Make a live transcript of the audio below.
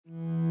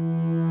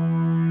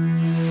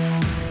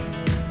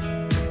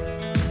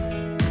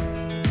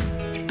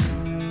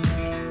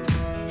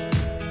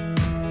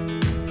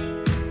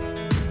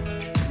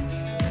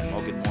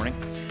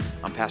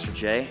Pastor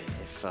Jay.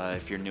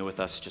 If you're new with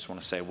us, just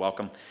want to say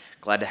welcome.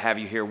 Glad to have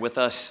you here with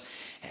us.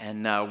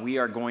 And we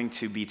are going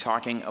to be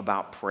talking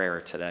about prayer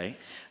today.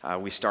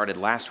 We started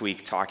last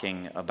week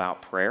talking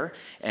about prayer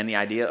and the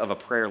idea of a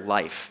prayer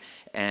life,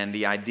 and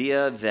the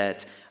idea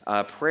that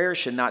prayer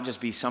should not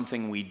just be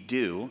something we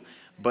do,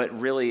 but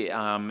really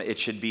it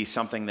should be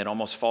something that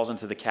almost falls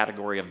into the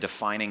category of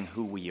defining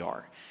who we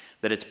are,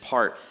 that it's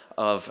part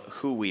of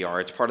who we are.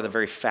 It's part of the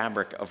very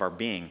fabric of our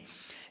being.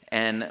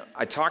 And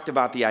I talked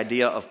about the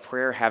idea of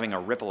prayer having a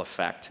ripple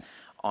effect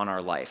on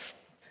our life.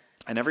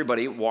 And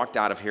everybody walked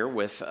out of here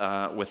with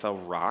a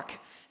rock,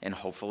 and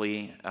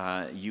hopefully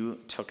you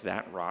took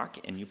that rock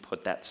and you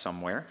put that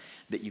somewhere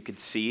that you could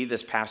see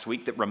this past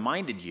week that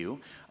reminded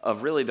you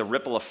of really the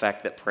ripple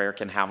effect that prayer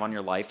can have on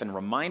your life, and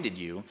reminded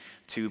you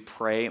to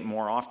pray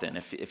more often.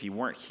 If you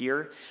weren't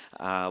here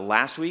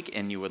last week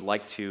and you would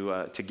like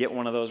to get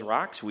one of those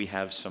rocks, we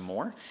have some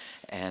more,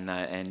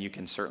 and you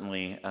can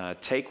certainly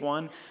take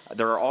one.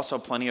 There are also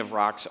plenty of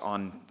rocks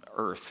on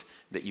earth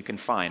that you can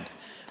find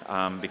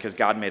because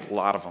God made a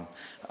lot of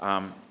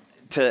them.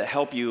 To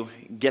help you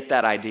get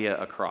that idea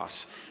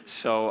across.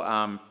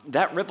 So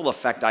that ripple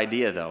effect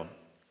idea, though,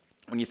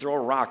 when you throw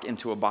a rock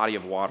into a body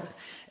of water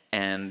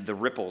and the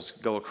ripples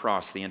go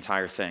across the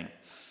entire thing,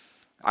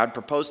 I'd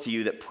propose to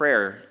you that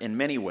prayer, in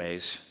many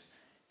ways,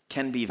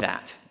 can be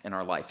that in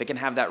our life. It can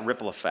have that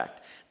ripple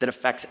effect that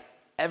affects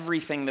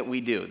everything that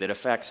we do, that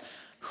affects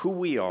who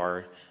we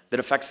are, that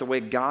affects the way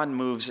God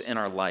moves in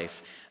our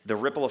life. The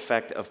ripple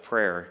effect of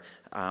prayer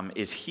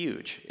is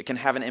huge. It can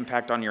have an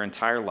impact on your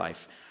entire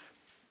life.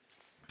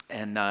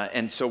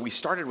 And so we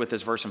started with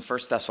this verse in 1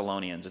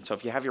 Thessalonians. And so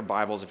if you have your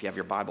Bibles, if you have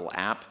your Bible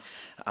app,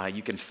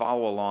 you can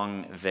follow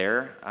along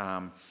there.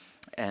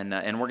 And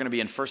we're going to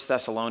be in 1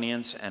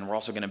 Thessalonians, and we're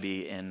also going to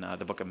be in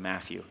the book of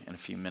Matthew in a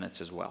few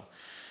minutes as well.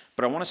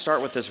 But I want to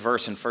start with this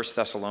verse in 1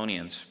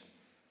 Thessalonians,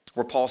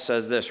 where Paul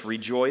says this: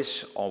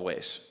 "Rejoice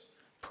always,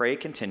 pray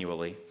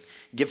continually,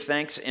 give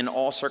thanks in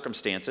all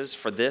circumstances,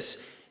 for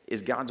this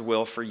is God's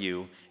will for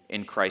you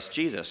in Christ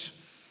Jesus."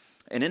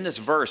 And in this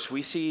verse,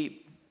 we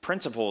see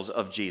principles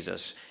of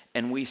Jesus,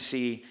 and we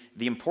see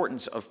the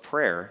importance of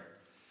prayer.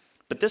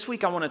 But this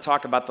week I want to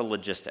talk about the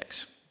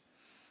logistics.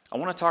 I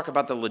want to talk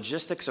about the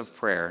logistics of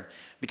prayer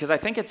because I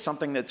think it's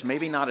something that's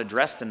maybe not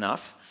addressed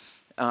enough.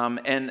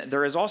 And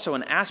there is also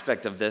an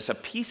aspect of this, a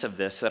piece of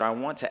this that I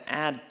want to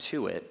add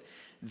to it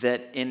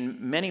that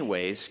in many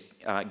ways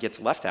gets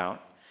left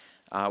out,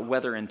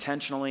 whether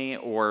intentionally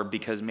or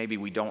because maybe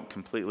we don't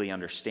completely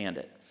understand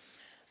it,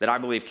 that I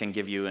believe can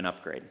give you an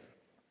upgrade.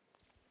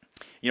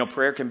 You know,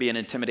 prayer can be an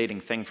intimidating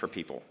thing for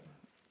people.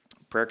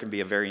 Prayer can be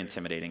a very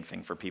intimidating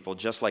thing for people,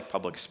 just like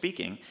public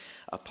speaking.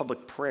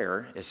 Public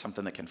prayer is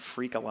something that can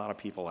freak a lot of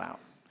people out.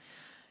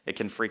 It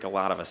can freak a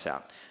lot of us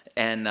out.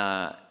 And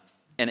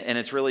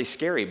it's really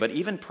scary. But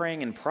even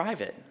praying in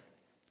private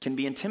can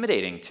be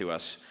intimidating to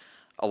us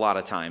a lot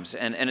of times.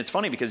 And it's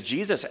funny because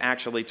Jesus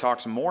actually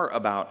talks more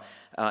about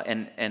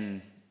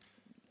and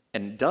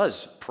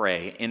does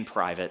pray in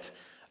private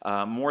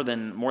more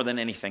than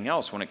anything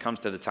else when it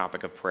comes to the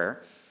topic of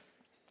prayer.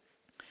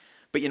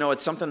 But you know,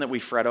 it's something that we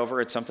fret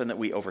over. It's something that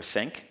we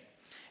overthink.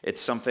 It's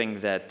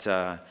something that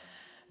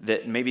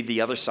maybe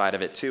the other side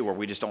of it too, where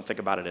we just don't think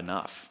about it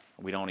enough.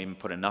 We don't even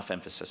put enough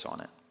emphasis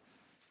on it.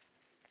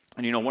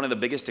 And you know, one of the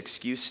biggest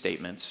excuse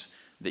statements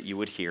that you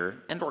would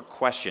hear, and or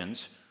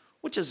questions,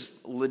 which is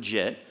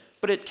legit,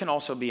 but it can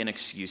also be an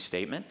excuse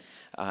statement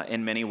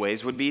in many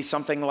ways, would be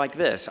something like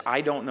this: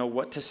 "I don't know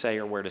what to say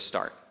or where to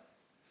start."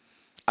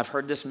 I've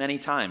heard this many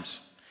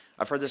times.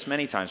 I've heard this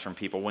many times from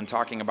people when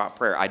talking about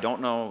prayer. I don't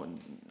know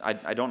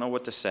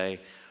what to say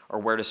or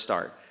where to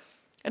start.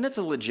 And it's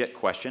a legit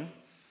question.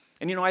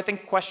 And you know, I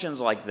think questions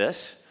like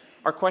this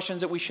are questions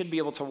that we should be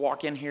able to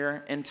walk in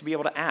here and to be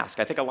able to ask.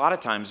 I think a lot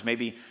of times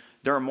maybe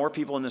there are more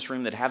people in this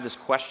room that have this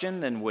question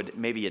than would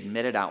maybe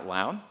admit it out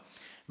loud,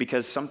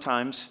 because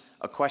sometimes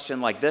a question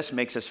like this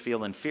makes us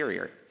feel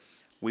inferior.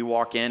 We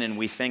walk in and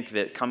we think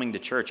that coming to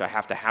church, I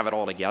have to have it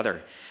all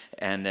together,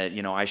 and that,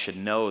 you know, I should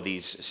know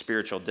these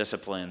spiritual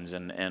disciplines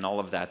and all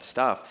of that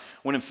stuff.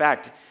 When in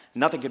fact,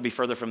 nothing could be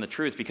further from the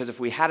truth, because if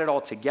we had it all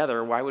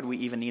together, why would we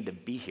even need to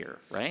be here,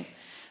 right?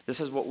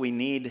 This is what we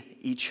need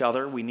each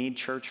other, we need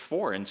church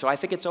for. And so I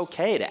think it's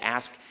okay to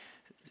ask,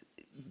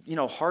 you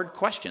know, hard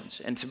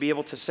questions, and to be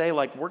able to say,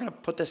 like, we're going to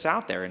put this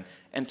out there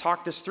and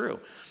talk this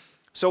through.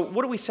 So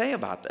what do we say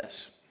about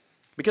this?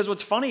 Because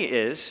what's funny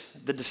is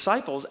the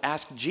disciples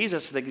asked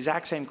Jesus the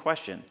exact same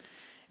question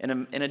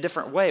in a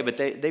different way, but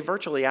they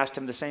virtually asked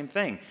him the same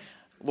thing.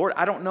 "Lord,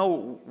 I don't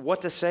know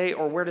what to say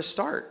or where to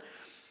start."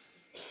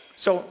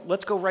 So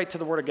let's go right to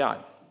the Word of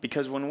God,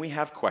 because when we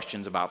have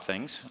questions about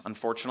things,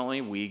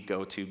 unfortunately, we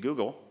go to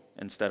Google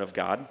instead of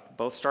God.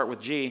 Both start with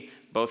G,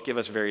 both give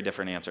us very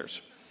different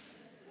answers.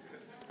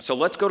 So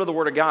let's go to the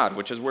Word of God,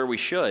 which is where we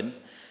should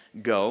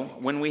go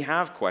when we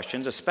have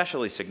questions,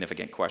 especially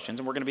significant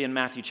questions. And we're going to be in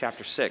Matthew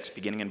chapter 6,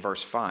 beginning in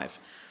verse 5.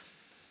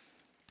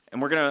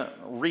 And we're going to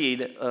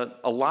read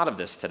a lot of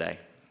this today.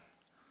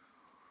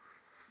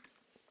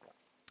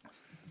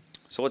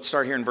 So let's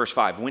start here in verse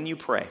 5. "When you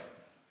pray,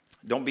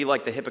 Don't be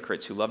like the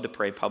hypocrites who love to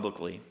pray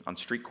publicly on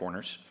street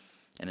corners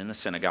and in the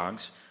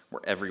synagogues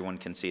where everyone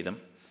can see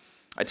them.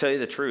 I tell you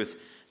the truth,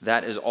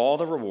 that is all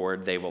the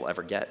reward they will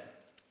ever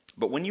get.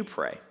 But when you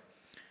pray,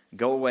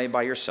 go away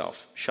by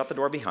yourself, shut the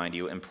door behind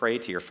you, and pray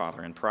to your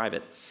Father in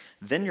private.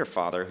 Then your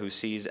Father, who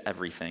sees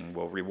everything,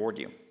 will reward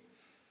you.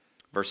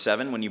 Verse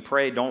 7, when you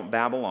pray, don't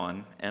babble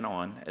on and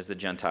on, as the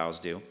Gentiles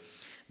do.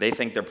 They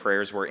think their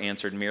prayers were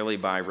answered merely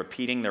by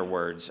repeating their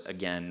words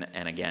again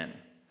and again.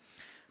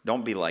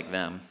 Don't be like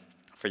them,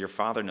 for your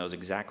Father knows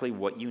exactly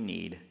what you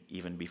need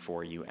even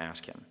before you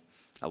ask him.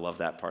 I love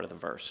that part of the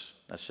verse.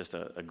 That's just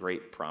a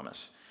great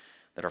promise,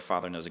 that our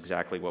Father knows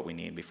exactly what we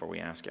need before we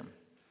ask him.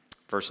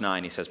 Verse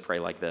 9, he says, pray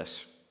like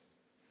this.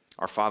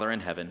 Our Father in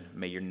heaven,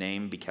 may your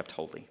name be kept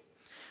holy.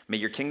 May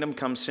your kingdom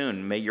come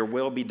soon. May your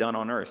will be done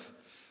on earth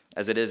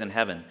as it is in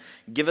heaven.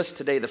 Give us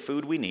today the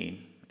food we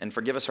need, and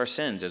forgive us our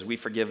sins as we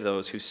forgive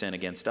those who sin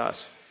against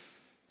us.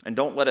 And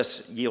don't let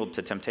us yield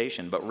to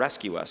temptation, but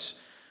rescue us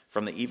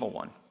from the evil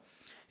one.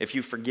 If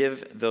you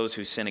forgive those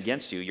who sin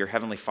against you, your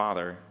heavenly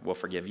Father will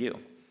forgive you.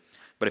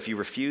 But if you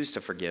refuse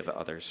to forgive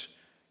others,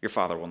 your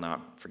Father will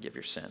not forgive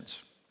your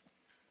sins.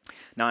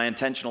 Now, I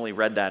intentionally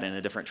read that in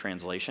a different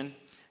translation,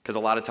 because a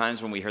lot of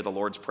times when we hear the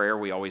Lord's Prayer,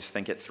 we always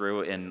think it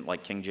through in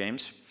like King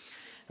James.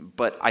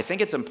 But I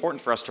think it's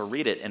important for us to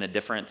read it in a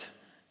different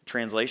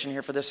translation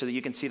here for this so that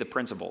you can see the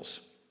principles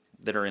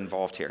that are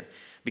involved here.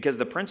 Because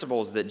the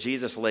principles that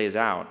Jesus lays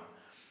out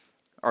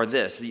are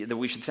this, that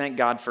we should thank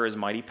God for his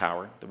mighty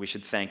power, that we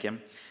should thank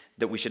him,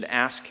 that we should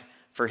ask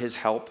for his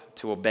help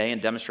to obey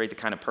and demonstrate the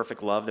kind of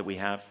perfect love that we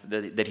have,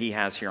 that he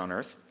has here on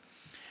earth,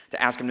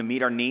 to ask him to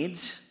meet our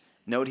needs.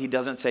 Note he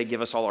doesn't say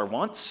give us all our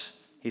wants,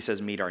 he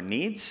says meet our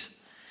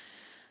needs,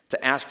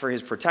 to ask for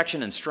his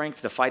protection and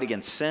strength to fight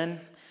against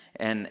sin,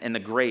 and the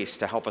grace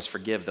to help us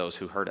forgive those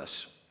who hurt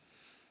us.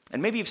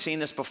 And maybe you've seen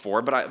this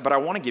before, but I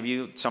want to give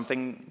you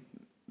something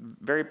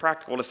very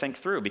practical to think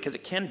through, because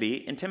it can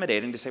be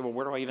intimidating to say, well,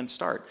 where do I even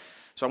start?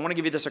 So I want to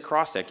give you this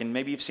acrostic, and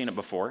maybe you've seen it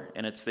before,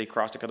 and it's the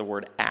acrostic of the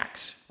word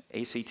ACTS,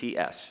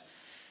 A-C-T-S,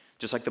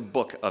 just like the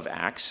book of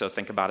Acts, so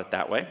think about it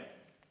that way.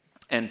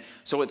 And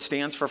so it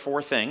stands for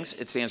 4 things.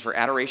 It stands for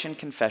adoration,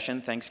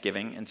 confession,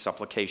 thanksgiving, and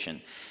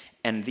supplication.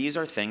 And these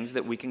are things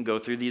that we can go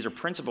through. These are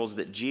principles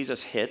that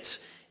Jesus hits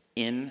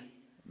in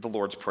the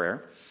Lord's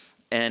Prayer.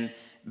 And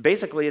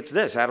basically it's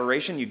this: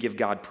 adoration, you give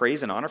God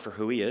praise and honor for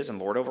who he is and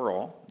Lord over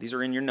all. These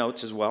are in your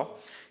notes as well.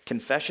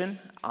 Confession,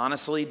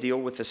 honestly deal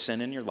with the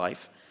sin in your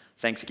life.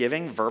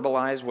 Thanksgiving,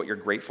 verbalize what you're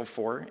grateful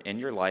for in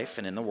your life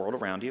and in the world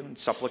around you. And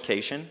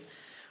supplication,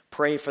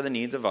 pray for the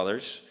needs of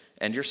others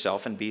and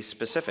yourself and be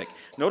specific.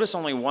 Notice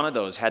only one of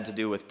those had to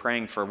do with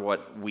praying for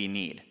what we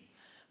need.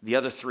 The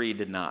other 3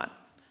 did not.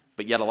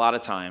 But yet a lot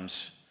of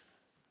times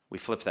we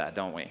flip that,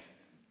 don't we?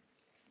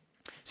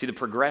 See, the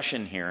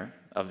progression here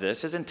of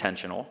this is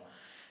intentional.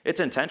 It's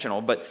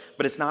intentional, but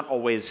it's not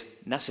always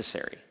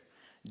necessary.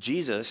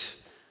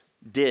 Jesus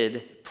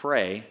did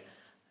pray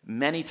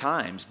many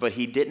times, but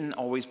he didn't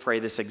always pray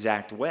this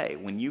exact way.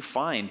 When you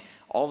find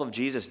all of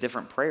Jesus'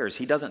 different prayers,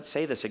 he doesn't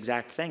say this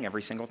exact thing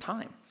every single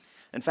time.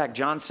 In fact,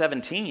 John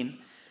 17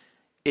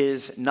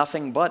 is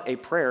nothing but a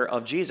prayer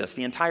of Jesus,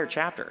 the entire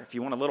chapter. If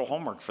you want a little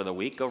homework for the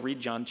week, go read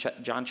John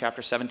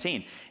chapter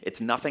 17.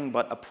 It's nothing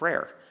but a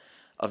prayer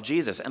of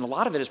Jesus, and a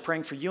lot of it is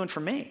praying for you and for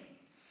me.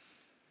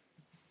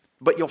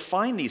 But you'll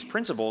find these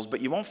principles,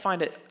 but you won't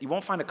find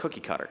a cookie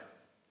cutter.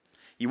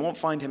 You won't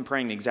find him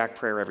praying the exact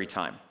prayer every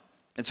time.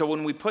 And so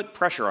when we put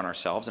pressure on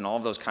ourselves and all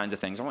of those kinds of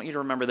things, I want you to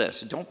remember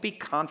this: don't be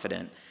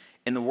confident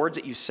in the words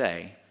that you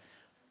say,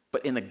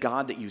 but in the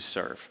God that you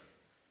serve.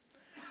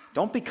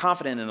 Don't be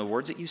confident in the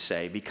words that you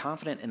say, be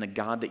confident in the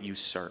God that you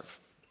serve.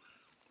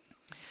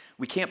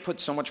 We can't put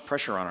so much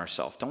pressure on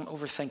ourselves. Don't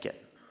overthink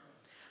it.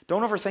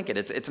 Don't overthink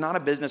it. It's not a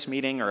business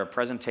meeting or a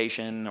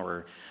presentation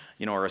or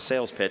a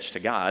sales pitch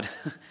to God.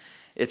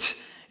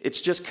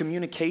 It's just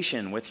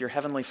communication with your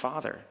Heavenly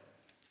Father.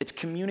 It's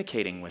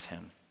communicating with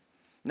him.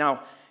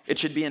 Now, it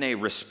should be in a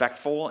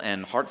respectful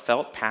and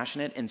heartfelt,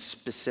 passionate, and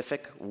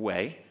specific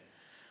way.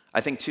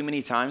 I think too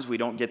many times we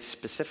don't get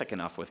specific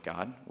enough with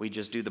God. We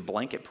just do the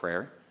blanket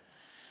prayer.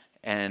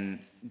 And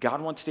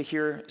God wants to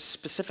hear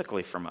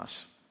specifically from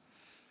us.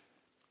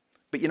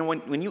 But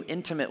when you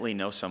intimately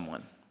know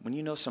someone, when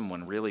you know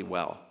someone really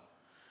well,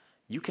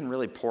 you can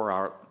really pour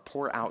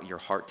out your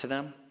heart to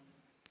them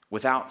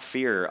without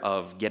fear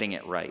of getting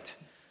it right.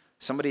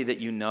 Somebody that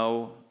you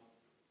know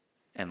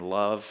and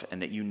love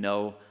and that you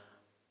know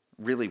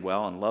really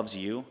well and loves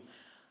you,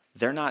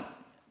 they're not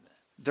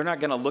going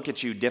to look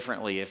at you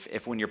differently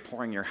if when you're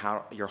pouring your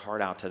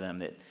heart out to them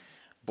that,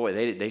 boy,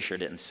 they sure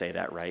didn't say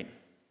that right.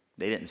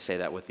 They didn't say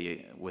that with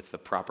the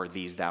proper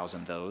these, thous,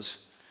 and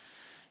those.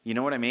 You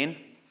know what I mean?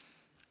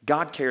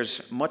 God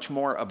cares much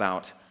more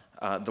about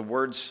the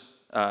words,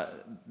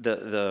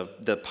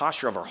 the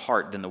posture of our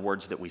heart than the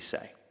words that we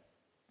say.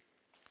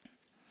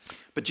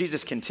 But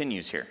Jesus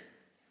continues here.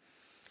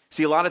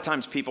 See, a lot of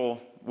times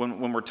people,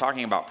 when we're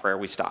talking about prayer,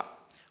 we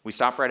stop. We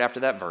stop right after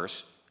that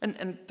verse.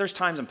 And there's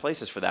times and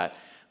places for that.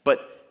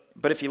 But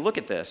But if you look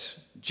at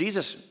this,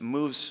 Jesus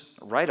moves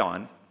right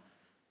on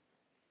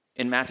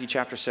in Matthew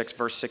chapter 6,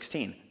 verse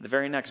 16, the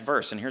very next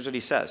verse. And here's what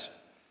he says.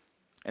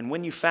 And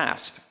when you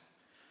fast,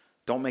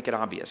 don't make it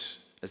obvious,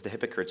 as the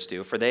hypocrites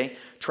do, for they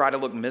try to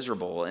look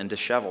miserable and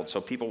disheveled,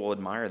 so people will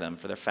admire them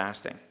for their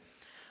fasting.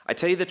 I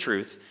tell you the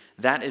truth,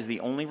 that is the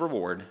only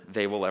reward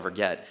they will ever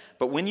get.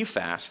 But when you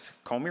fast,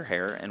 comb your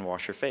hair and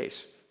wash your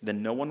face.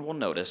 Then no one will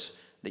notice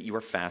that you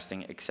are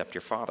fasting except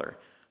your Father,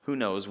 who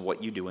knows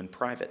what you do in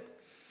private.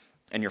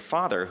 And your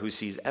Father, who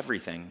sees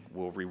everything,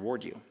 will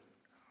reward you.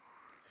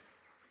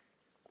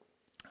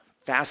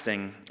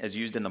 Fasting, as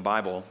used in the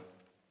Bible,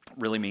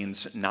 really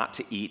means not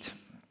to eat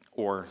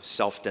or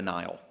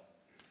self-denial.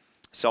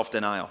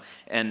 Self-denial.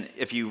 And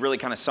if you really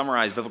kind of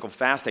summarize biblical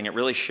fasting, it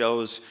really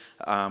shows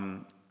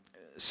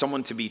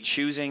someone to be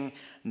choosing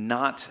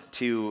not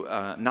to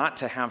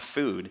have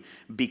food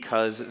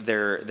because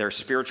their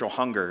spiritual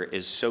hunger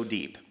is so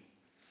deep.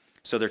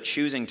 So they're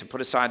choosing to put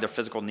aside their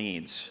physical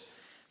needs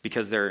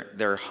because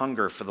their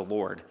hunger for the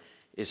Lord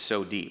is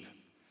so deep.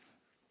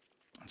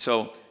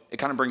 So it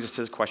kind of brings us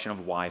to this question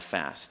of why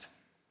fast.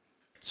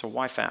 So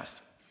why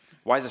fast?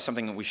 Why is this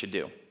something that we should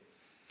do?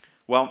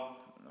 Well,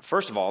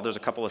 first of all, there's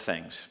a couple of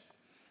things.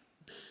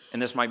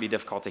 And this might be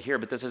difficult to hear,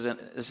 but this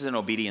is an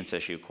obedience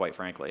issue, quite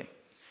frankly.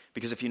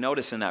 Because if you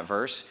notice in that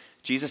verse,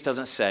 Jesus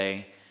doesn't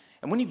say,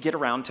 and when you get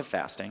around to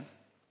fasting,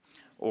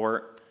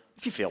 or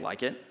if you feel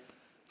like it,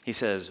 he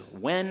says,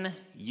 when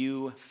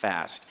you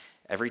fast.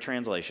 Every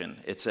translation,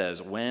 it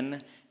says,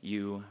 when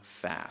you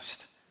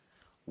fast.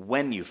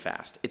 When you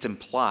fast. It's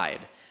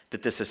implied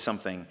that this is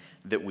something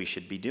that we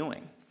should be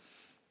doing.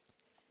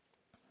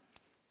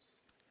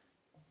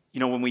 You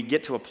know, when we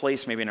get to a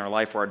place maybe in our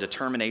life where our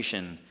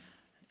determination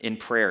in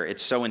prayer,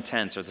 it's so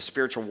intense, or the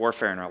spiritual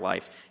warfare in our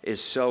life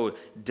is so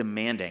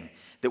demanding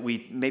that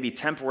we maybe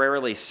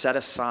temporarily set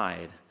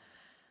aside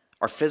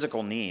our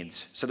physical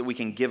needs so that we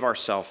can give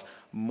ourselves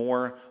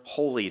more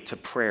wholly to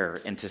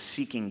prayer and to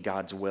seeking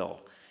God's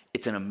will.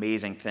 It's an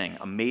amazing thing.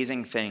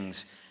 Amazing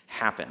things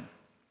happen.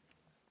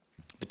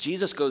 But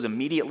Jesus goes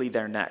immediately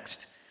there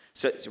next.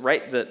 So,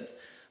 right, the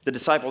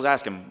disciples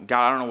ask him,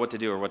 God, I don't know what to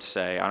do or what to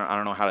say. I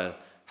don't know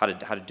how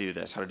to do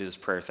this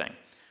prayer thing.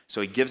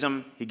 So he gives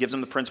them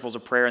the principles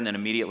of prayer and then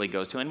immediately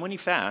goes to, and when you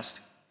fast,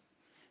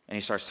 and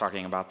he starts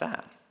talking about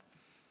that.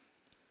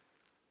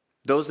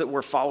 Those that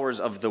were followers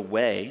of the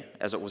way,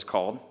 as it was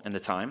called in the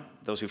time,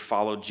 those who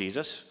followed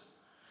Jesus,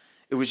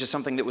 it was just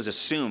something that was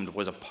assumed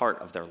was a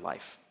part of their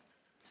life.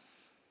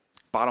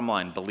 Bottom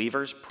line,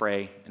 believers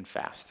pray and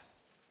fast.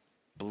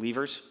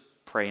 Believers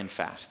pray and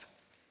fast.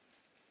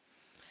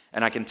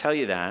 And I can tell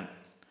you that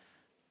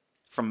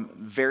from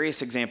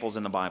various examples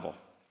in the Bible.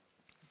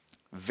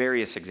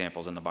 Various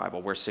examples in the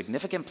Bible where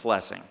significant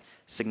blessing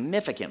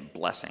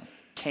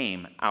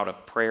came out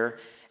of prayer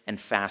and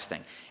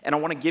fasting. And I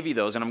want to give you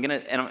those, and I'm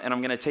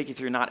going to take you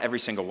through not every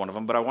single one of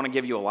them, but I want to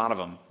give you a lot of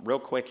them real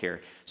quick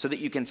here so that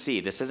you can see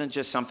this isn't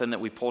just something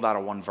that we pulled out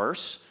of one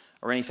verse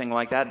or anything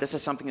like that. This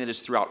is something that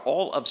is throughout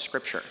all of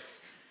Scripture.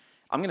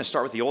 I'm going to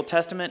start with the Old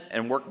Testament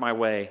and work my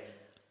way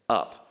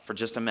up for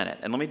just a minute.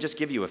 And let me just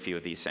give you a few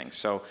of these things.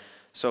 So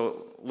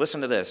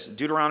listen to this.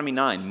 Deuteronomy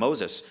 9,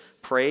 Moses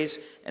prays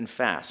and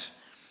fasts,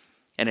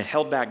 and it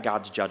held back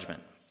God's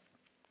judgment.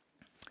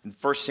 In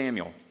 1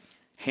 Samuel,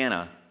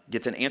 Hannah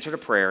gets an answer to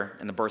prayer,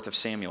 and the birth of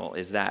Samuel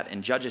is that.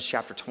 In Judges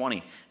chapter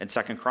 20 and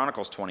 2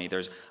 Chronicles 20,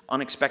 there's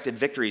unexpected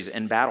victories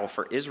in battle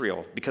for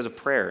Israel because of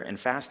prayer and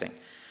fasting.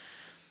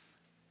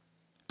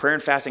 Prayer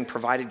and fasting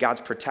provided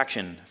God's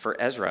protection for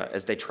Ezra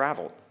as they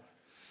traveled.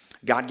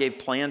 God gave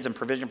plans and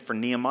provision for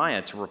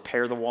Nehemiah to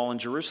repair the wall in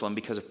Jerusalem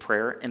because of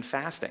prayer and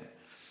fasting.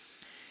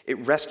 It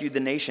rescued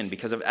the nation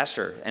because of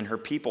Esther and her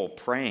people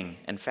praying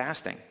and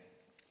fasting.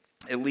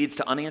 It leads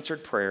to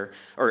answered prayers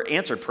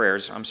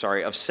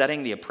of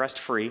setting the oppressed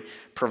free,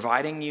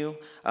 providing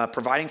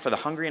for the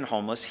hungry and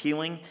homeless,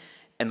 healing,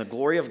 and the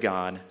glory of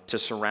God to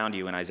surround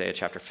you in Isaiah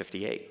chapter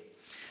 58.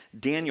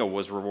 Daniel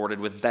was rewarded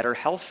with better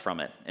health from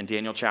it in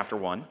Daniel chapter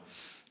 1.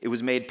 It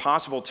was made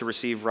possible to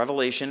receive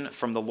revelation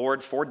from the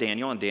Lord for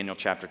Daniel in Daniel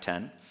chapter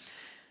 10.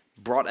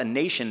 Brought a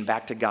nation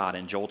back to God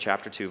in Joel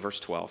chapter 2,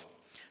 verse 12.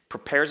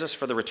 Prepares us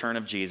for the return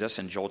of Jesus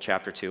in Joel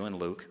chapter 2 and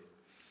Luke.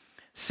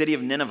 City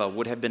of Nineveh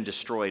would have been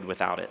destroyed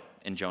without it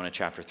in Jonah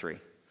chapter 3.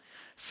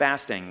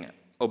 Fasting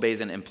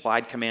obeys an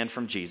implied command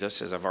from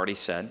Jesus, as I've already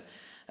said,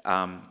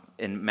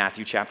 in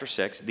Matthew chapter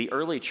 6. The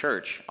early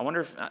church, I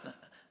wonder if,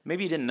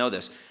 maybe you didn't know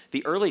this,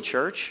 the early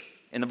church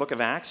in the book of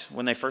Acts,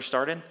 when they first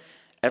started,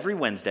 every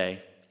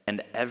Wednesday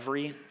and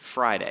every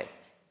Friday,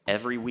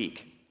 every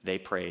week, they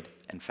prayed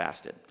and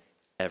fasted.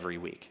 Every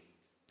week.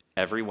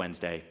 Every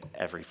Wednesday,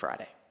 every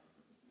Friday.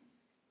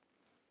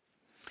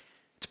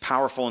 It's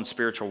powerful in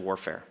spiritual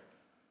warfare.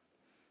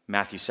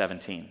 Matthew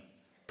 17.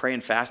 Prayer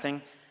and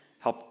fasting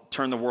help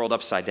turn the world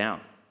upside down.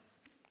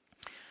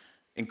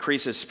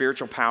 Increases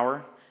spiritual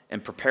power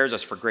and prepares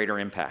us for greater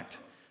impact.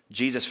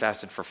 Jesus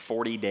fasted for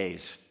 40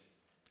 days,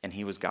 and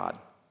he was God.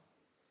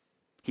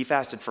 He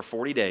fasted for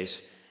 40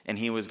 days, and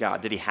he was God.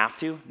 Did he have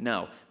to?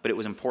 No, but it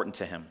was important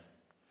to him.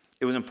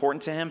 It was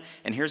important to him.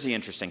 And here's the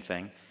interesting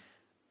thing.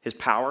 His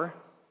power,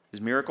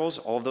 his miracles,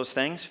 all of those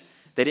things,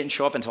 they didn't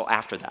show up until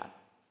after that.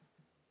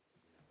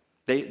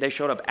 They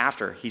showed up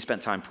after he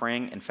spent time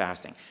praying and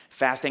fasting.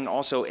 Fasting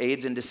also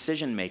aids in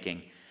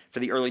decision-making for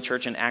the early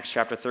church in Acts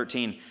chapter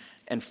 13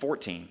 and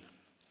 14.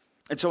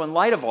 And so in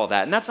light of all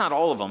that, and that's not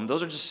all of them,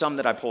 those are just some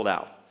that I pulled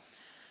out.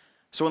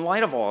 So in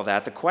light of all of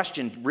that, the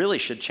question really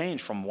should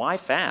change from why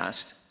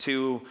fast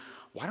to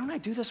why don't I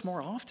do this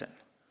more often?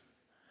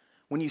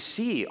 When you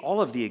see all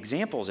of the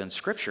examples in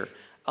Scripture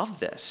of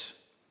this.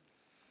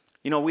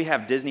 You know, we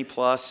have Disney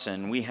Plus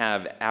and we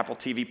have Apple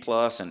TV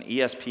Plus and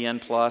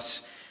ESPN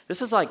Plus.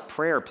 This is like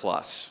Prayer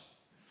Plus.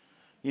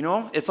 You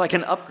know, it's like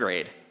an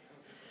upgrade.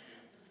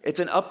 It's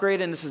an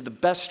upgrade, and this is the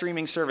best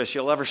streaming service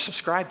you'll ever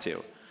subscribe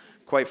to,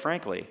 quite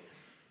frankly.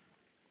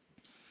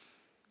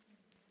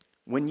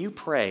 When you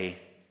pray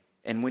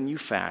and when you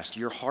fast,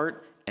 your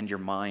heart and your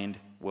mind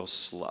will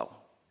slow.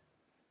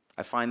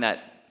 I find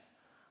that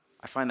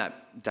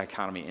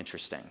dichotomy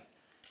interesting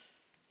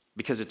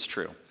because it's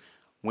true.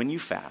 When you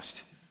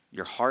fast,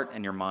 your heart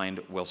and your mind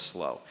will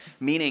slow,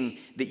 meaning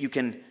that you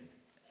can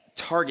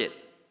target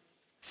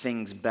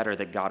things better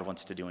that God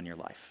wants to do in your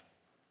life.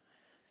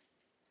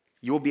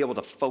 You will be able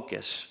to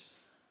focus,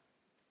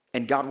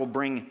 and God will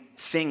bring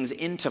things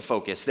into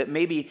focus that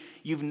maybe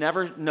you've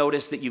never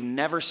noticed, that you've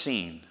never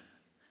seen,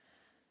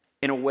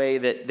 in a way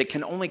that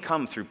can only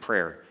come through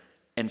prayer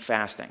and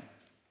fasting.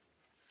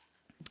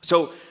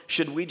 So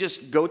should we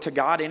just go to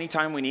God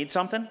anytime we need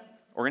something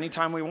or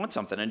anytime we want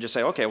something and just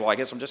say, okay, well, I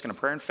guess I'm just going to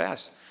pray and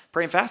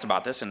fast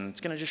about this and it's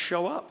going to just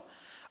show up?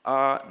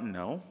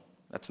 No,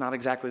 that's not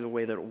exactly the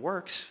way that it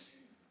works.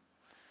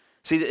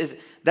 See,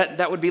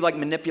 that would be like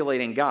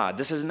manipulating God.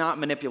 This is not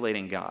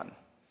manipulating God.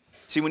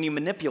 See, when you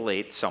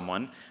manipulate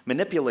someone,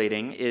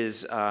 manipulating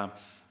is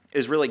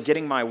really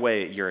getting my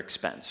way at your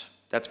expense.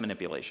 That's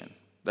manipulation.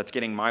 That's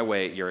getting my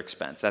way at your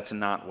expense. That's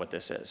not what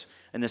this is.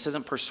 And this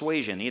isn't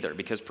persuasion either,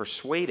 because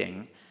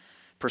persuasion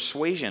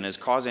is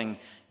causing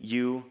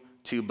you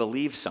to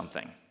believe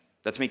something.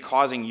 That's me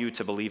causing you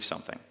to believe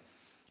something.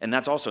 And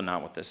that's also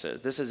not what this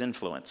is. This is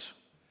influence.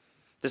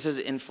 This is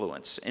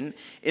influence. In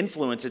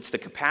influence, it's the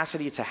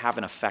capacity to have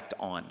an effect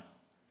on.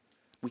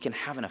 We can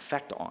have an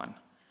effect on.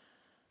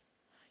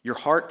 Your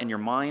heart and your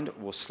mind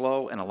will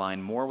slow and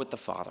align more with the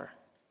Father.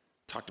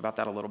 Talked about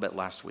that a little bit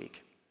last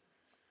week.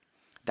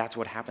 That's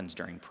what happens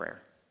during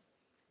prayer.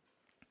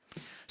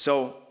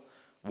 So,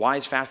 why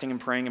is fasting and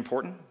praying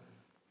important?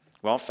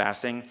 Well,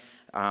 fasting,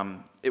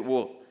 it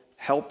will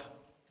help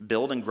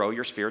build and grow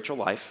your spiritual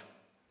life.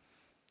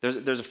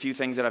 There's a few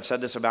things that I've said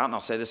this about, and I'll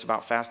say this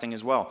about fasting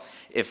as well.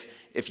 If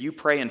you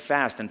pray and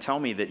fast and tell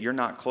me that you're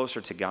not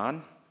closer to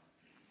God,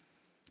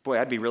 boy,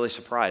 I'd be really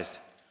surprised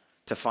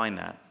to find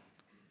that.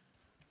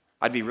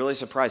 I'd be really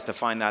surprised to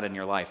find that in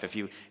your life. If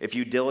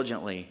you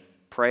diligently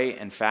pray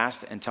and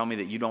fast and tell me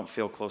that you don't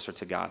feel closer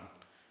to God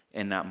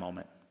in that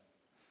moment.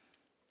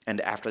 And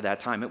after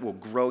that time, it will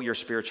grow your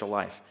spiritual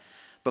life.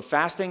 But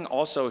fasting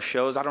also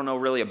shows, I don't know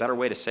really a better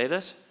way to say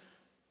this,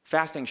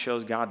 fasting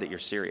shows God that you're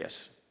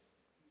serious.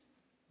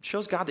 It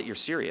shows God that you're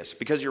serious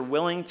because you're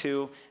willing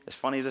to, as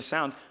funny as it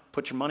sounds,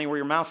 put your money where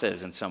your mouth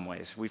is in some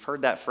ways. We've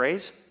heard that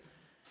phrase.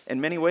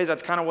 In many ways,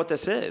 that's kind of what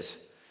this is.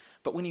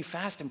 But when you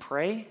fast and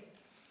pray,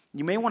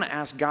 you may want to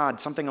ask God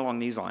something along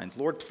these lines.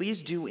 Lord,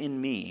 please do in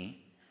me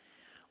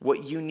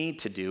what you need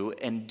to do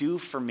and do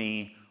for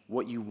me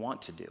what you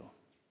want to do.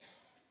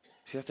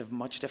 See, that's a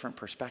much different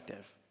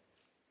perspective.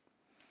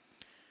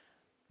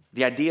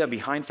 The idea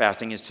behind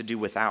fasting is to do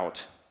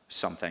without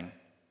something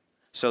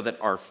so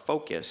that our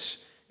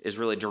focus is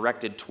really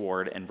directed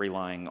toward and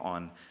relying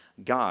on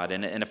God.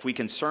 And if we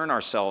concern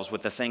ourselves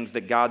with the things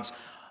that God's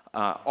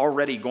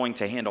already going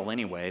to handle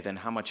anyway, then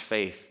how much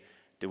faith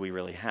do we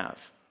really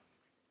have?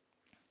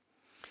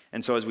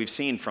 And so as we've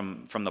seen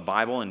from the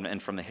Bible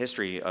and from the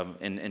history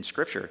in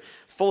Scripture,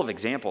 full of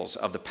examples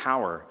of the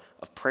power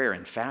of prayer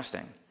and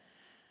fasting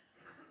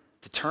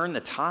to turn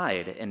the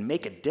tide and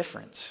make a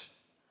difference.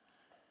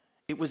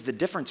 It was the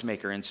difference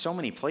maker in so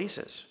many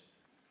places.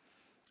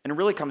 And it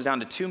really comes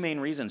down to two main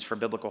reasons for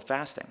biblical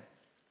fasting.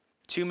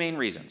 Two main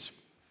reasons: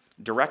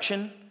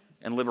 direction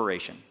and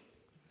liberation.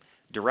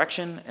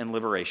 Direction and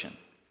liberation.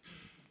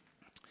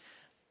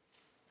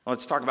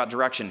 Let's talk about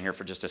direction here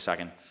for just a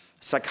second.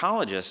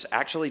 Psychologists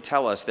actually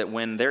tell us that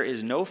when there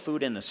is no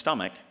food in the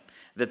stomach,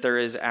 that there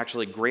is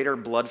actually greater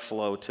blood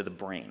flow to the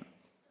brain.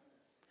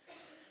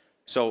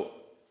 So,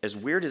 as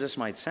weird as this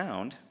might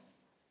sound,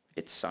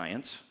 it's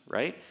science,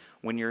 right?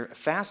 When you're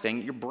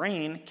fasting, your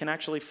brain can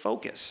actually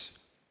focus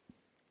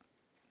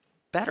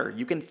better.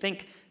 You can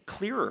think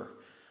clearer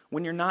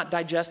when you're not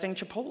digesting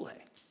Chipotle.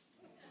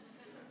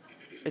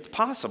 It's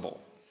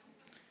possible.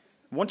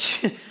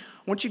 Once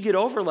you get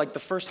over like the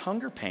first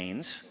hunger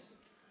pains,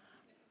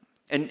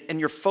 and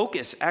your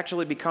focus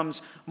actually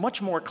becomes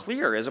much more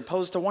clear as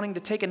opposed to wanting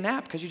to take a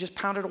nap because you just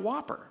pounded a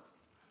Whopper.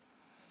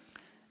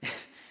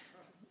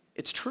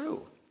 It's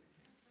true.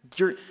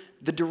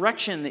 The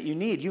direction that you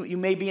need, you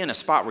may be in a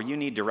spot where you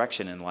need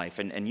direction in life,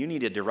 and you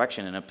need a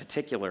direction in a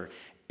particular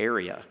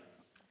area.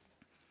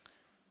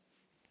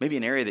 Maybe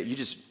an area that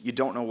you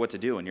don't know what to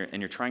do, and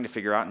you're trying to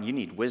figure out, and you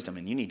need wisdom,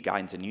 and you need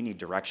guidance, and you need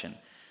direction.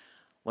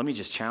 Let me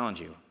just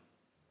challenge you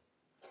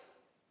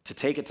to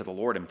take it to the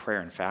Lord in prayer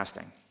and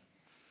fasting.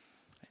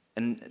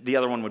 And the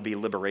other one would be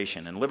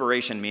liberation. And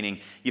liberation meaning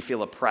you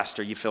feel oppressed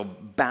or you feel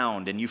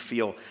bound and you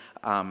feel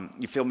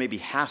maybe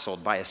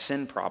hassled by a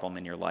sin problem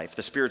in your life.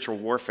 The spiritual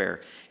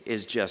warfare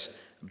is just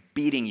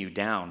beating you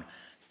down.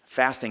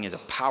 Fasting is a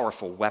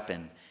powerful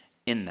weapon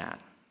in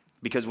that.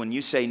 Because when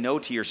you say no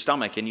to your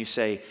stomach and you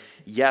say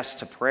yes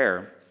to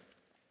prayer,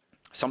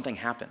 something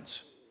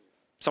happens.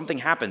 Something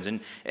happens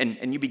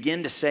and you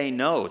begin to say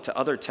no to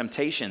other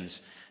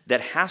temptations that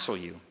hassle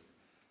you.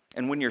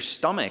 And when your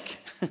stomach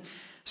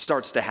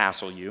starts to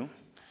hassle you,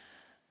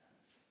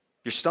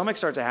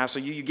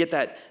 you get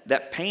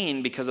that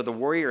pain because of the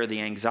worry or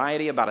the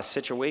anxiety about a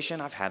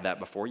situation. I've had that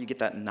before. You get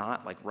that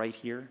knot like right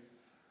here.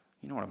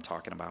 You know what I'm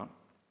talking about.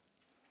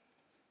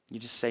 You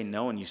just say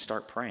no and you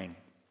start praying.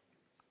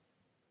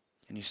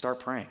 And you start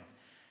praying.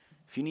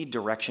 If you need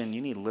direction,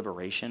 you need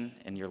liberation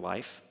in your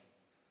life,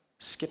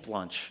 skip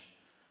lunch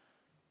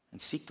and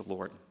seek the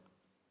Lord.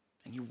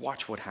 And you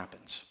watch what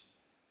happens.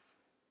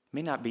 It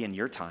may not be in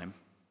your time,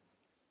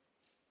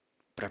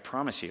 but I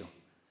promise you,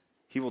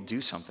 he will do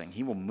something.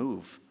 He will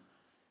move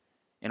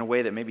in a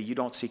way that maybe you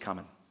don't see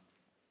coming.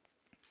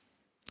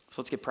 So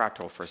let's get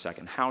practical for a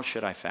second. How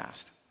should I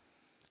fast?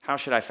 How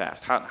should I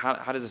fast?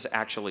 How does this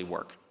actually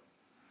work?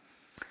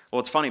 Well,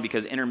 it's funny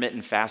because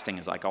intermittent fasting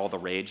is like all the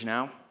rage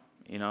now.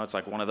 You know, it's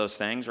like one of those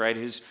things, right?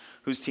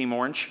 Who's Team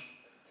Orange?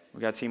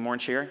 We got Team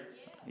Orange here?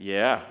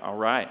 Yeah, all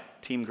right.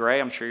 Team Gray,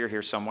 I'm sure you're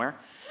here somewhere.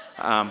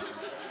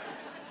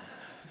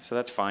 So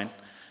that's fine.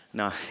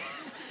 No.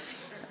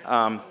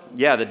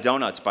 Yeah, the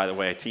donuts, by the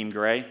way. Team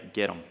Gray,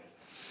 get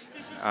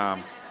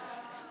them.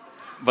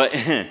 But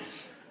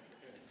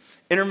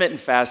intermittent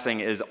fasting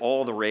is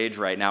all the rage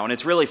right now. And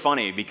it's really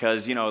funny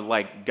because, you know,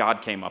 like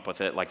God came up with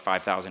it like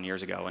 5,000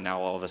 years ago. And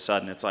now all of a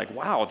sudden it's like,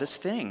 wow, this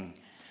thing.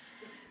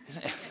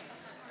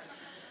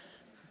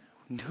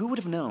 Who would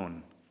have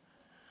known?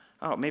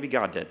 Oh, maybe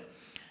God did.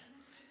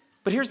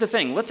 But here's the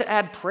thing. Let's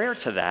add prayer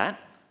to that.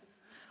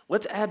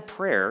 Let's add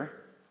prayer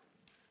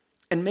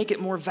and make it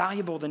more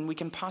valuable than we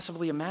can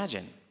possibly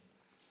imagine.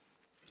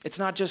 It's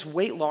not just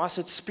weight loss,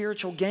 it's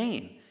spiritual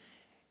gain.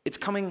 It's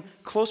coming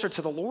closer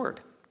to the Lord.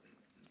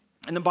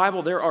 In the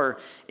Bible, there are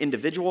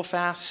individual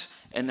fasts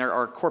and there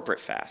are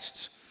corporate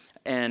fasts.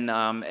 And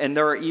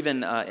there are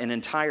even an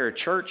entire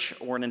church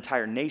or an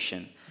entire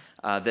nation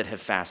that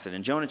have fasted.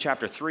 In Jonah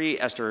chapter 3,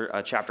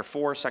 Esther chapter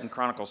 4, 2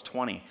 Chronicles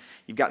 20,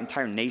 you've got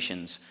entire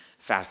nations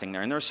fasting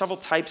there. And there are several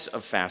types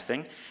of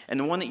fasting. And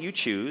the one that you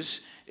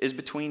choose is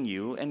between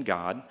you and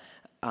God.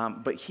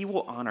 But he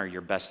will honor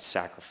your best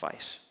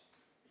sacrifice.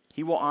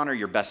 He will honor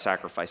your best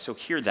sacrifice. So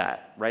hear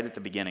that right at the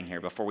beginning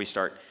here before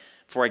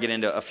I get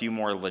into a few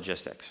more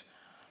logistics.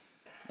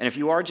 And if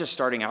you are just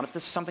starting out, if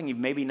this is something you've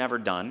maybe never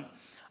done,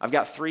 I've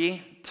got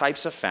 3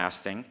 types of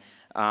fasting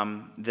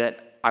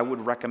that I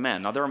would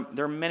recommend. Now,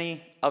 there are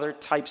many other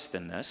types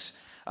than this,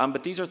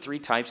 but these are 3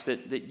 types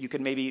that you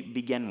can maybe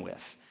begin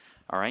with.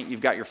 All right,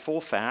 you've got your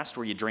full fast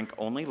where you drink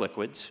only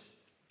liquids.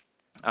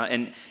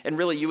 And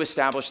really, you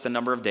establish the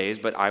number of days,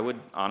 but I would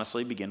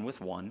honestly begin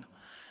with 1.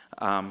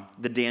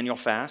 The Daniel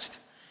fast,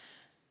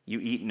 you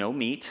eat no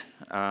meat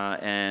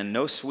and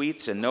no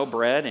sweets and no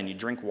bread, and you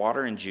drink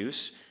water and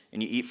juice,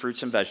 and you eat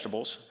fruits and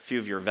vegetables. A few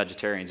of you are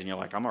vegetarians, and you're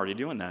like, I'm already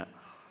doing that.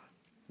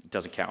 It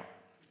doesn't count.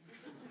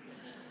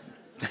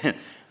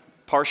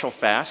 Partial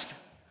fast.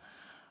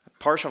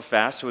 Partial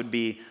fast would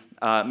be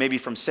maybe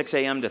from 6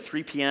 a.m. to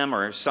 3 p.m.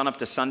 or sun up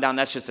to sundown.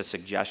 That's just a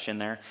suggestion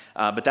there.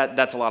 But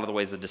that's a lot of the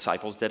ways the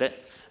disciples did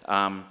it.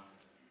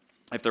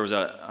 If there was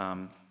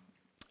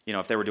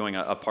if they were doing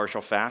a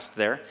partial fast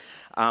there.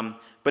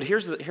 But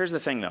here's the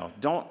thing, though.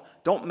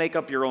 Don't make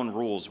up your own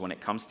rules when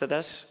it comes to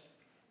this.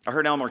 I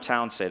heard Elmer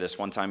Towns say this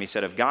one time. He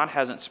said, if God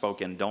hasn't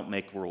spoken, don't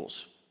make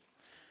rules.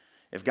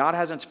 If God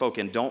hasn't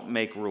spoken, don't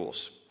make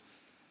rules.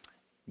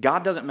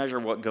 God doesn't measure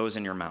what goes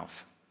in your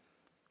mouth,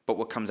 but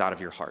what comes out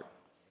of your heart.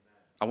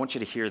 I want you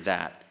to hear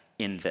that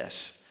in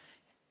this.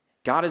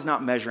 God is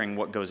not measuring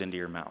what goes into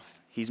your mouth.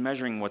 He's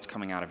measuring what's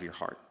coming out of your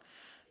heart.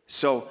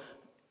 So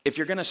if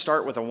you're going to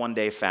start with a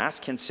 1-day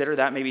fast, consider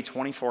that maybe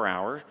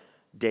 24-hour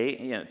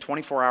day,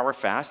 24-hour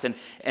fast.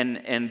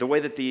 And the way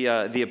that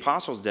the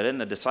apostles did it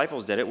and the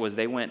disciples did it was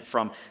they went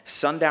from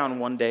sundown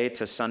one day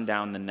to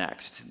sundown the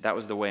next. That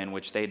was the way in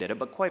which they did it.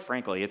 But quite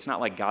frankly, it's not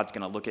like God's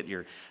going to look at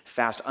your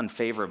fast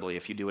unfavorably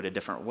if you do it a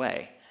different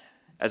way.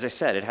 As I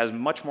said, it has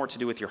much more to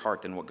do with your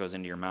heart than what goes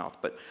into your mouth.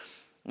 But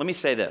let me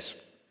say this.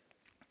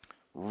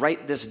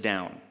 Write this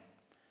down.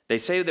 They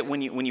say that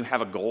when you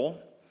have a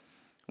goal,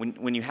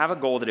 when you have a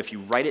goal that if you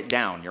write it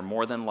down, you're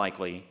more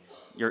likely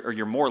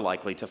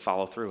to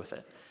follow through with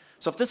it.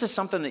 So if this is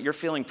something that you're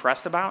feeling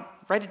pressed about,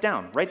 write it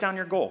down. Write down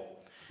your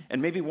goal.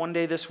 And maybe one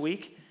day this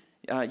week,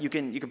 you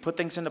can put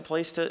things into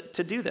place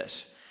to do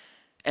this.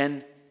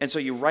 And so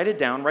you write it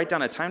down. Write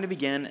down a time to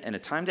begin and a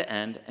time to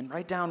end, and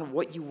write down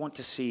what you want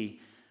to see,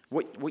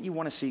 what you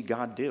want to see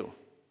God do.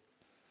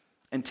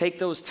 And take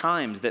those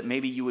times that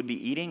maybe you would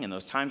be eating and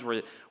those times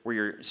where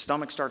your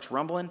stomach starts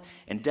rumbling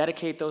and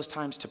dedicate those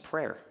times to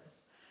prayer.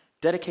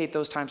 Dedicate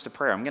those times to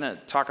prayer. I'm going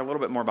to talk a little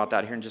bit more about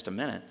that here in just a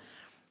minute.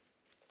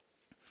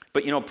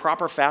 But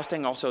proper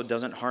fasting also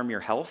doesn't harm your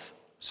health.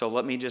 So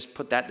let me just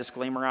put that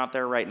disclaimer out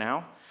there right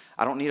now.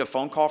 I don't need a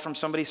phone call from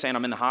somebody saying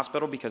I'm in the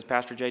hospital because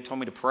Pastor Jay told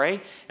me to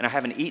pray and I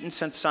haven't eaten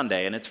since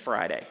Sunday and it's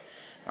Friday.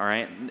 All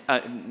right?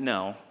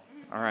 No.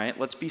 All right?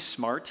 Let's be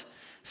smart.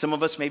 Some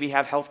of us maybe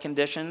have health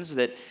conditions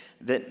that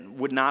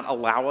would not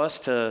allow us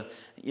to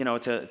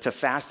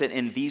fast it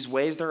in these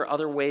ways. There are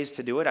other ways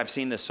to do it. I've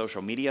seen this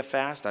social media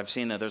fast. I've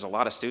seen that there's a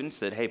lot of students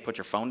that, hey, put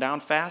your phone down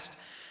fast.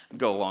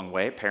 Go a long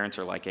way. Parents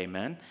are like,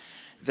 amen.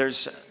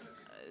 There's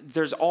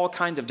all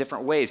kinds of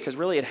different ways because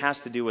really it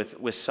has to do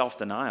with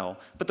self-denial.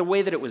 But the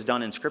way that it was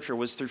done in Scripture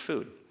was through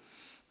food.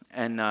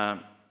 And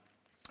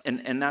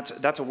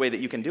that's a way that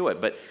you can do it.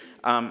 But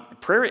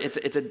prayer,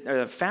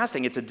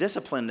 fasting, it's a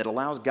discipline that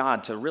allows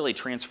God to really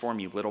transform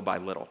you little by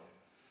little.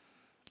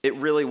 It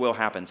really will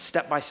happen,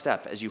 step by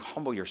step, as you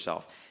humble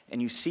yourself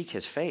and you seek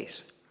His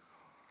face.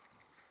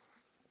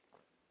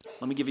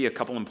 Let me give you a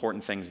couple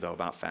important things, though,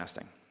 about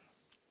fasting.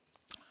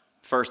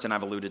 First, and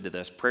I've alluded to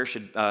this,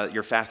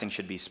 your fasting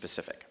should be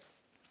specific.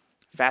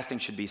 Fasting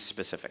should be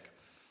specific.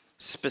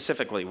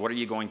 Specifically, what are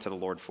you going to the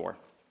Lord for?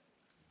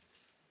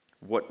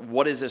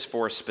 What is this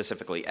for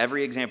specifically?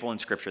 Every example in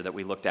Scripture that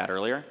we looked at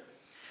earlier,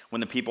 when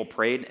the people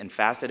prayed and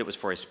fasted, it was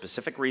for a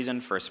specific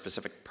reason, for a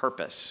specific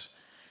purpose,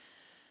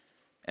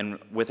 and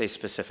with a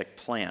specific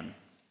plan.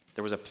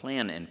 There was a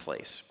plan in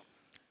place.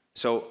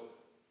 So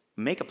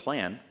make a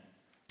plan,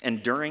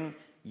 and during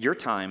your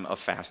time of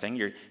fasting,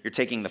 you're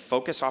taking the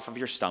focus off of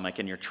your stomach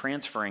and you're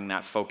transferring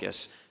that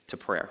focus to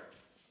prayer.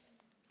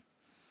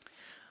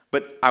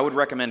 But I would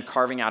recommend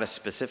carving out a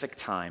specific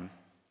time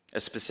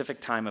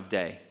of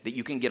day that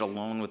you can get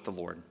alone with the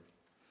Lord.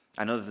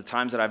 I know that the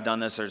times that I've done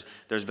this,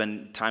 there's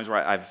been times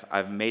where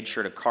I've made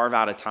sure to carve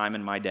out a time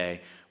in my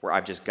day where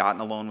I've just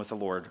gotten alone with the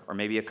Lord, or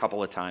maybe a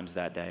couple of times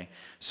that day,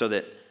 so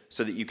that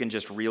you can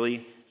just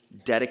really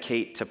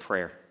dedicate to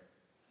prayer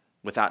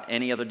without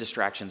any other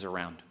distractions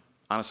around.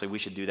 Honestly, we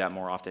should do that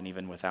more often,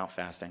 even without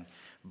fasting.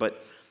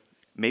 But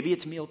maybe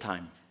it's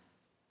mealtime,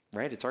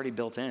 right? It's already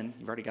built in.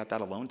 You've already got that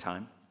alone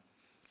time.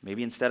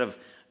 Maybe instead of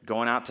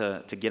going out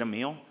to get a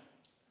meal,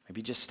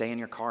 maybe just stay in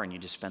your car and you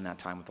just spend that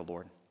time with the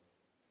Lord.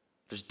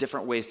 There's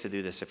different ways to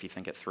do this if you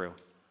think it through.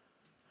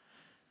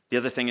 The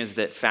other thing is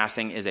that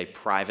fasting is a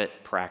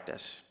private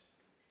practice.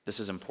 This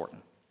is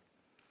important.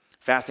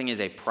 Fasting is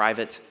a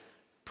private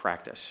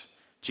practice.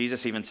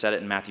 Jesus even said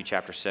it in Matthew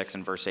chapter 6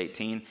 and verse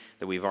 18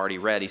 that we've already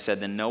read. He said,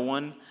 "Then no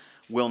one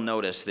will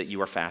notice that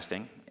you are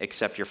fasting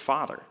except your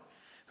Father,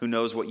 who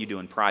knows what you do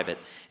in private,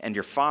 and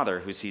your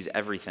Father, who sees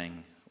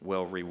everything,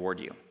 will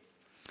reward you."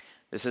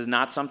 This is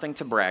not something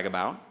to brag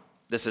about.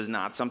 This is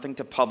not something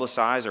to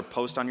publicize or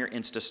post on your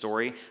Insta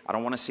story. I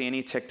don't want to see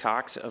any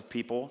TikToks of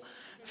people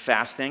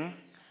fasting,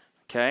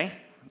 okay?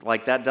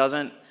 Like that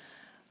doesn't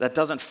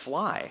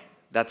fly.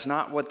 That's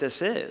not what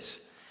this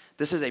is.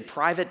 This is a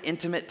private,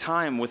 intimate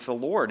time with the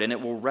Lord, and it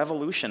will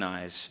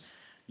revolutionize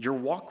your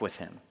walk with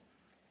Him.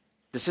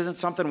 This isn't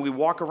something we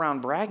walk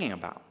around bragging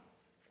about.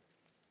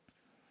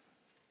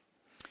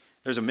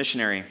 There's a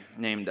missionary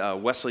named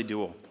Wesley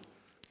Duell.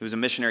 He was a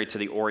missionary to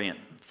the Orient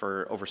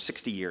for over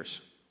 60 years.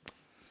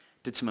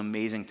 Did some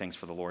amazing things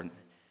for the Lord.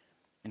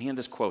 And he had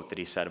this quote that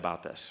he said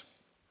about this.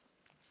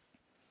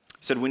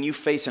 He said, "When you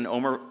face an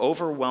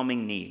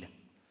overwhelming need,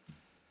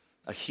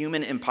 a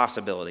human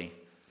impossibility,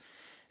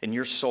 and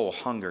your soul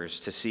hungers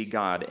to see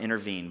God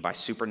intervene by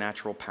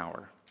supernatural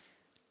power,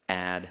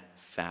 add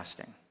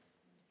fasting."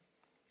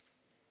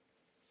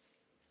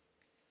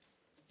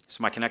 So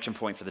my connection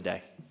point for the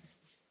day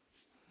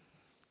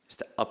is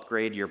to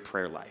upgrade your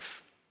prayer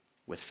life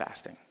with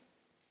fasting.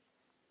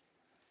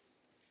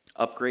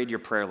 Upgrade your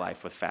prayer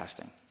life with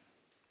fasting.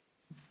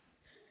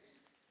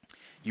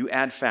 You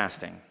add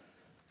fasting,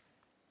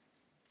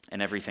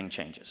 and everything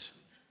changes.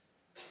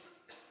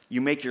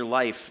 You make your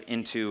life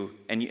into,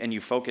 and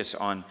you focus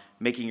on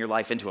making your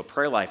life into a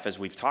prayer life, as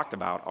we've talked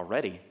about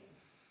already,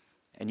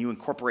 and you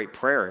incorporate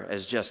prayer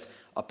as just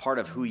a part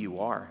of who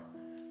you are,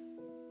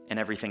 and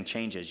everything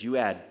changes. You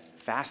add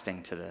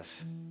fasting to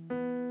this,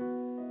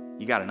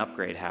 you got an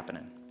upgrade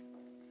happening.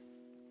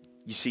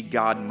 You see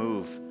God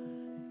move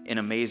in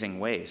amazing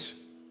ways.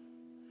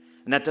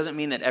 And that doesn't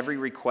mean that every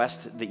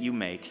request that you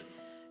make,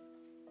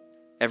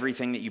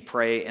 everything that you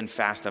pray and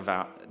fast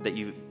about,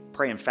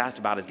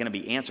 is going to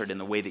be answered in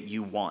the way that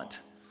you want.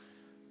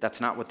 That's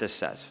not what this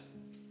says.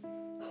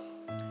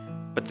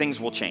 But things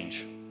will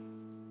change.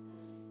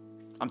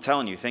 I'm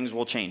telling you, things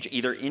will change,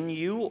 either in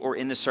you or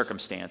in the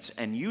circumstance.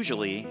 And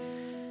usually,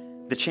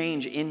 the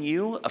change in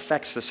you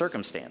affects the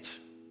circumstance.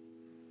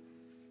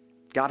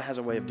 God has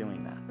a way of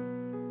doing that.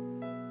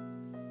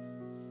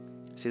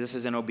 See, this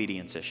is an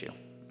obedience issue,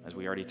 as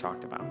we already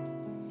talked about.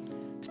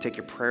 To take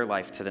your prayer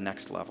life to the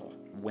next level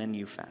when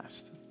you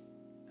fast,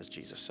 as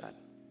Jesus said.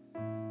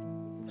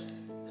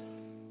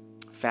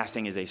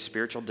 Fasting is a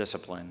spiritual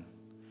discipline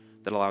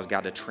that allows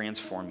God to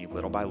transform you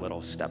little by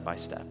little, step by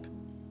step,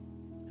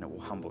 and it will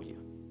humble you.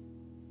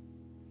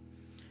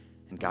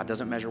 And God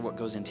doesn't measure what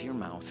goes into your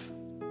mouth,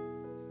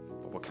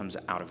 but what comes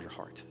out of your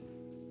heart.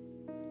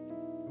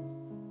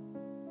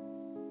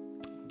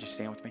 Would you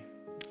stand with me?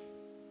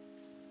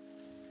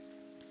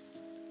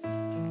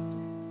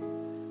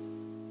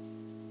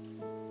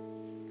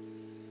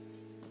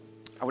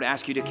 I would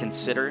ask you to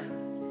consider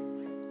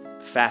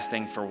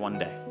fasting for one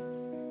day.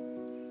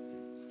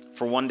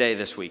 For one day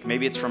this week.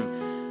 Maybe it's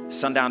from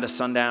sundown to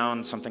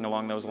sundown, something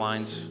along those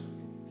lines.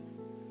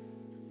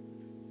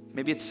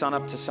 Maybe it's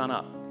sunup to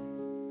sunup.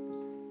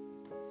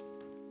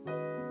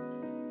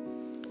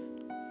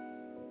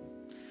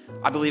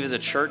 I believe as a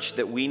church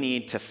that we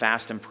need to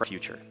fast and pray for the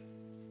future.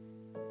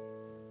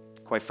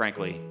 Quite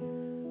frankly,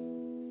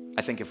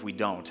 I think if we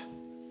don't,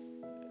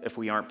 if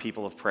we aren't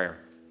people of prayer,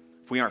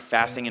 if we aren't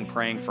fasting and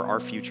praying for our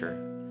future,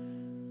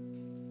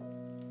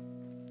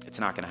 it's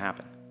not going to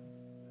happen.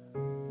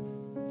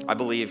 I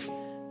believe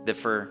that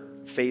for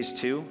phase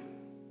 2,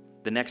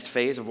 the next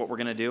phase of what we're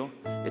going to do,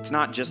 it's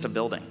not just a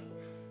building.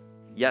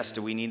 Yes,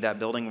 do we need that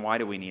building? Why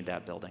do we need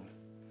that building?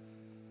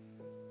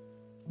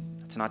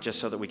 It's not just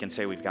so that we can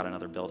say we've got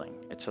another building.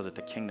 It's so that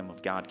the kingdom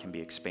of God can be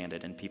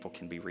expanded and people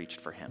can be reached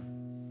for him.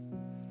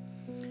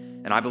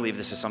 And I believe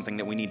this is something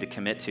that we need to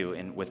commit to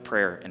with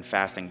prayer and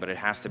fasting, but it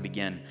has to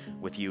begin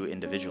with you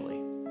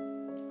individually.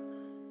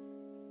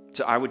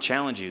 So I would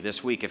challenge you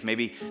this week, if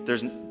maybe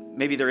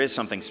there is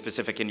something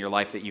specific in your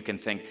life that you can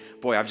think,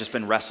 boy, I've just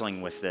been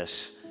wrestling with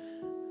this.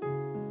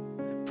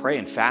 Pray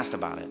and fast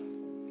about it.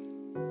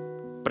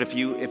 But if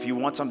you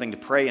want something to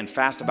pray and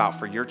fast about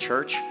for your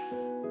church,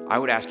 I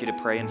would ask you to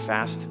pray and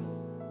fast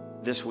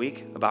this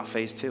week about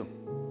phase 2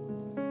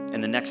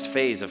 and the next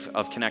phase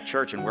of Connect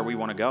Church and where we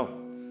want to go.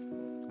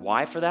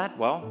 Why for that?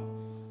 Well,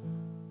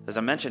 as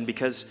I mentioned,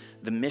 because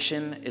the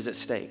mission is at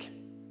stake.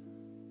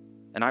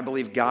 And I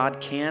believe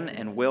God can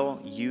and will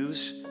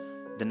use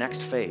the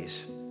next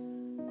phase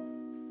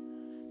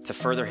to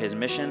further his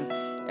mission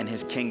and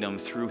his kingdom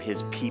through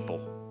his people.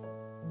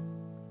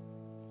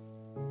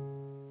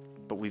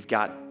 But we've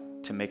got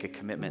to make a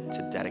commitment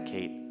to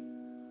dedicate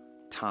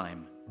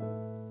time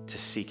to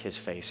seek his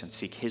face and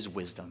seek his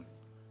wisdom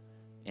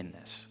in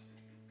this.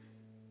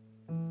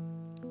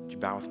 Would you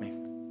bow with me?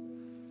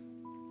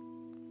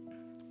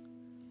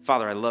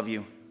 Father, I love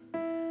you.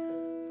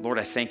 Lord,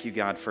 I thank you,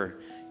 God, for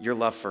your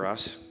love for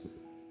us.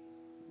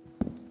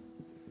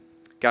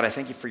 God, I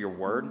thank you for your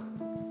word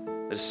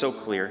that is so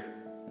clear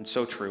and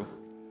so true.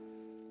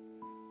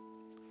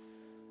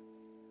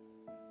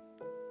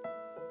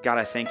 God,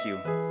 I thank you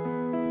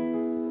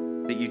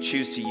that you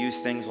choose to use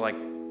things like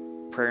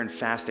prayer and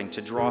fasting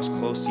to draw us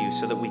close to you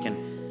so that we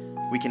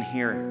can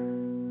hear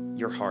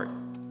your heart.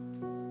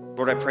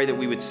 Lord, I pray that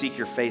we would seek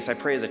your face. I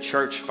pray as a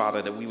church,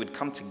 Father, that we would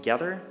come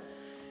together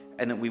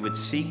and that we would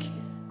seek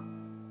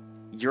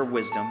your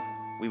wisdom.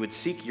 We would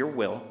seek your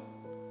will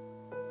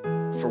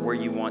for where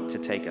you want to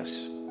take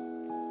us.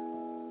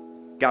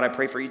 God, I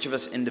pray for each of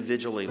us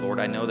individually. Lord,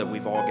 I know that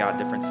we've all got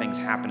different things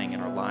happening in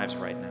our lives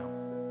right now.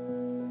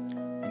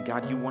 And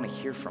God, you want to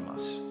hear from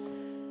us.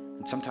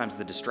 And sometimes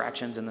the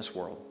distractions in this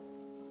world,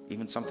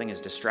 even something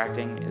as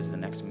distracting as the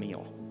next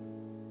meal,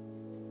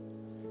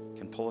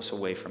 can pull us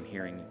away from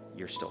hearing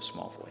your still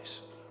small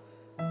voice.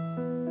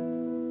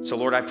 So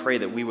Lord, I pray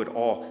that we would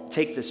all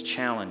take this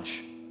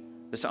challenge,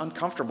 this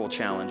uncomfortable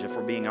challenge, if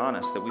we're being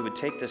honest, that we would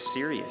take this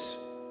serious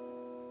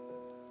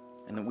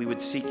and that we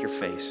would seek your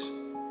face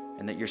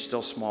and that your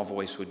still small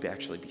voice would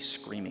actually be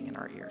screaming in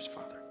our ears,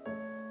 Father,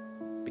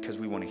 because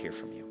we want to hear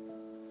from you.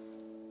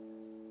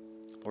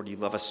 Lord, you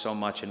love us so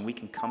much and we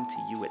can come to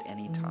you at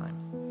any time.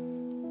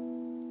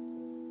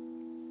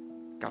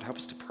 God, help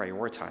us to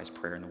prioritize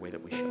prayer in the way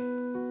that we should.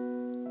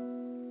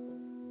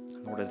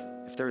 Lord,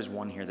 if there is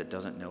one here that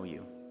doesn't know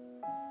you,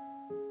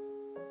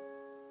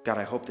 God,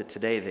 I hope that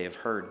today they have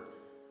heard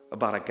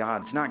about a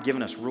God that's not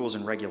given us rules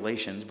and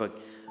regulations, but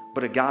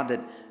a God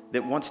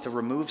that wants to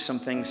remove some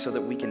things so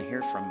that we can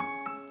hear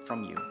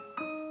from you.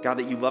 God,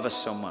 that you love us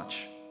so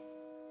much.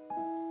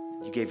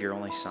 You gave your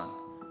only son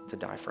to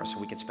die for us so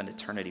we can spend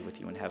eternity with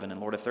you in heaven. And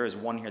Lord, if there is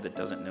one here that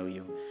doesn't know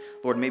you,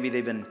 Lord, maybe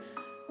they've been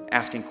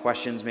asking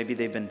questions, maybe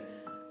they've been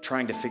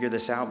trying to figure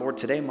this out. Lord,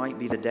 today might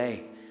be the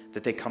day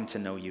that they come to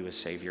know you as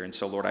Savior. And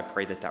so, Lord, I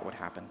pray that would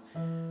happen.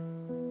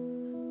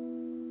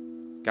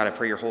 God, I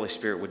pray your Holy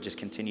Spirit would just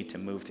continue to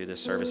move through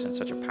this service in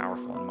such a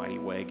powerful and mighty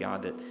way.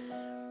 God, that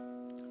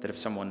if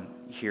someone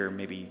here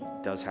maybe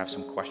does have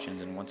some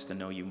questions and wants to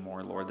know you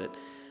more, Lord,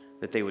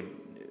 that they would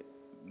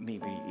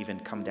maybe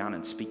even come down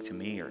and speak to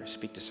me or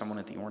speak to someone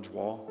at the orange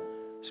wall,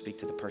 speak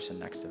to the person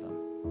next to them,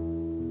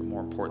 or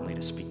more importantly,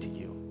 to speak to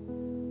you.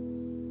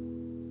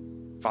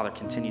 Father,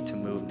 continue to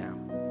move now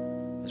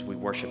as we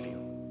worship you.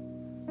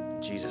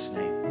 In Jesus'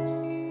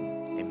 name.